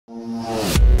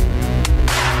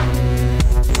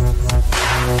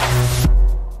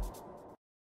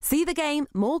the game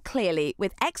more clearly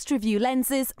with extra view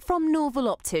lenses from Norval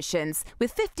Opticians,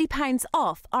 with £50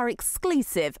 off our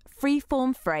exclusive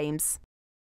freeform frames.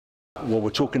 Well,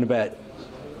 we're talking about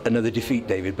another defeat,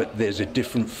 David, but there's a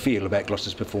different feel about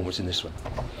Gloucester's performance in this one.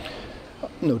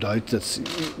 No doubt. It's,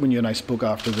 when you and I spoke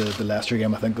after the Leicester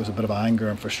game, I think there was a bit of anger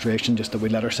and frustration just that we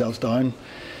let ourselves down.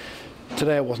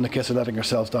 Today it wasn't a case of letting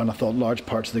ourselves down. I thought large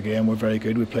parts of the game were very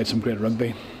good. We played some great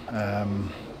rugby,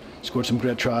 scored some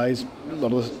great tries. A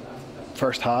lot of the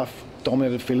first half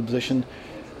dominated field position,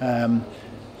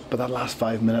 but that last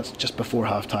 5 minutes just before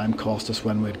half time cost us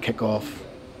when we'd kick off,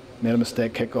 made a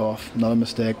mistake, kick off, not a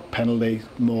mistake, penalty,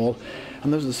 maul,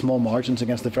 and those are the small margins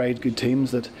against the very good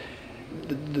teams that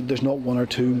there's not one or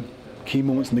two key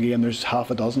moments in the game, there's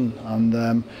half a dozen,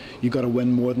 and you've got to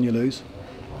win more than you lose.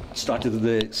 Started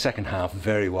the second half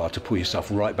very well to pull yourself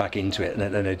right back into it,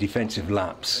 and a defensive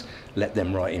lapse let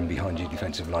them right in behind your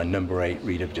defensive line. Number 8,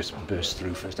 Reader, just burst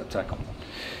through first up tackle.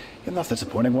 And that's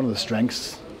disappointing. One of the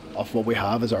strengths of what we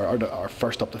have is our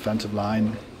first up defensive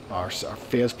line. Our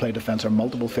phase play defence, our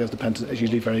multiple phase defence is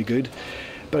usually very good.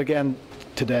 But again,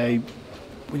 today,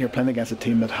 when you're playing against a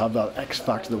team that have that X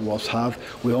factor that Wasps have,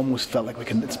 we almost felt like we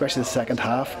can, especially the second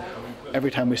half,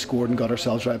 every time we scored and got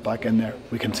ourselves right back in there,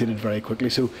 we conceded very quickly.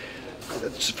 So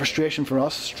it's frustration for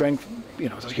us. Strength,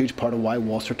 it's a huge part of why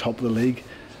Wasps are top of the league.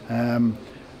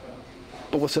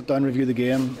 But we'll sit down, review the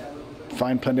game,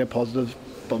 find plenty of positives,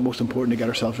 but most important to get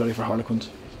ourselves ready for Harlequins.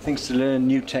 Things to learn,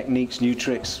 new techniques, new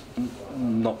tricks.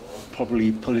 Not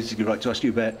probably politically right to ask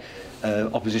you about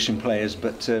opposition players,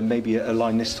 but maybe a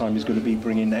line this time is going to be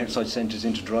bringing outside centres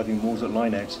into driving mauls at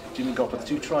line-outs. Jimmy got with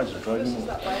 2 tries of driving maul.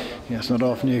 Yeah, it's not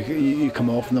often you come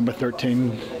off number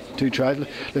 13, 2 tries.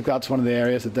 Look, that's one of the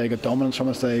areas that they got dominance from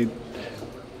us. They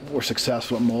were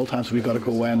successful at maul times, so we've got to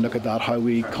go away and look at that, how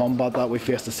we combat that. We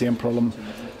faced the same problem,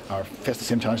 or faced the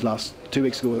same challenge 2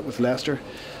 weeks ago with Leicester.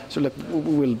 So look,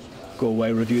 we'll go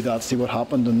away, review that, see what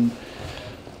happened, and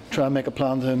try and make a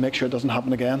plan to make sure it doesn't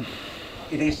happen again.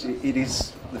 It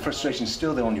is. The frustration is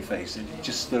still there on your face.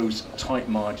 Just those tight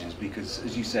margins, because,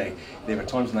 as you say, there were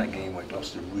times in that game where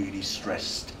Gloucester really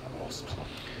stressed Wasps.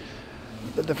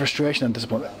 The frustration and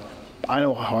disappointment. I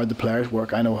know how hard the players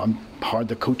work. I know how hard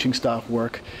the coaching staff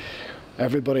work.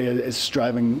 Everybody is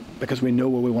striving because we know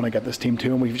where we want to get this team to,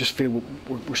 and we just feel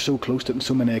we're so close to it on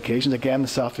so many occasions. Again,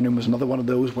 this afternoon was another one of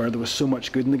those where there was so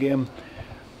much good in the game,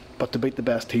 but to beat the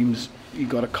best teams, you've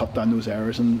got to cut down those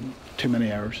errors, and too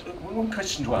many errors. One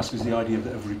question to ask is the idea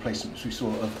of replacements. We saw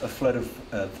a flood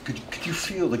of could you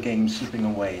feel the game slipping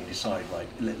away and decide, right,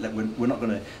 we're not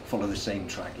going to follow the same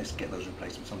track, let's get those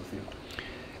replacements on the field?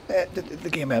 The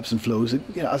game ebbs and flows.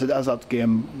 As that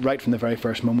game, right from the very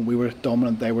first moment, we were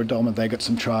dominant, they were dominant, they got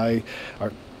some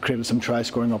created some try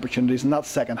scoring opportunities. In that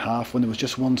second half, when there was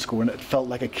just one score, and it felt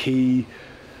like a key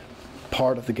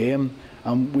part of the game,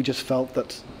 we just felt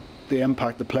that the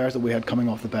impact the players that we had coming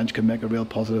off the bench could make a real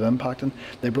positive impact, and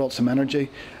they brought some energy.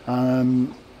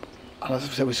 And as I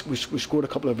said, we scored a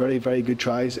couple of very, very good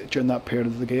tries during that period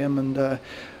of the game, and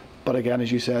but again, as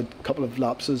you said, a couple of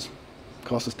lapses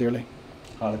cost us dearly.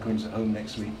 Harlequins at home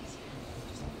next week,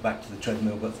 back to the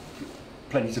treadmill, but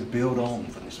plenty to build on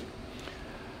from this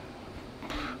week.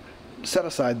 Set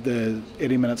aside the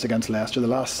 80 minutes against Leicester, the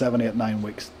last 7, 8, 9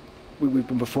 weeks, we've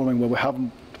been performing well. We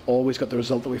haven't always got the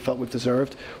result that we felt we've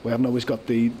deserved. We haven't always got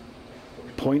the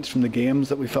points from the games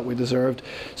that we felt we deserved.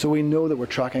 So we know that we're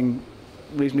tracking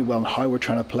reasonably well on how we're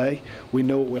trying to play. We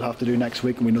know what we'll have to do next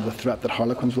week, and we know the threat that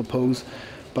Harlequins will pose.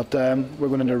 But we're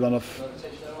going into a run of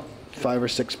 5 or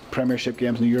 6 Premiership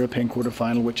games in the European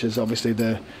quarter-final, which is obviously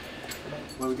going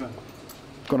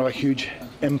to have a huge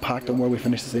impact on where we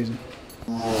finish the season.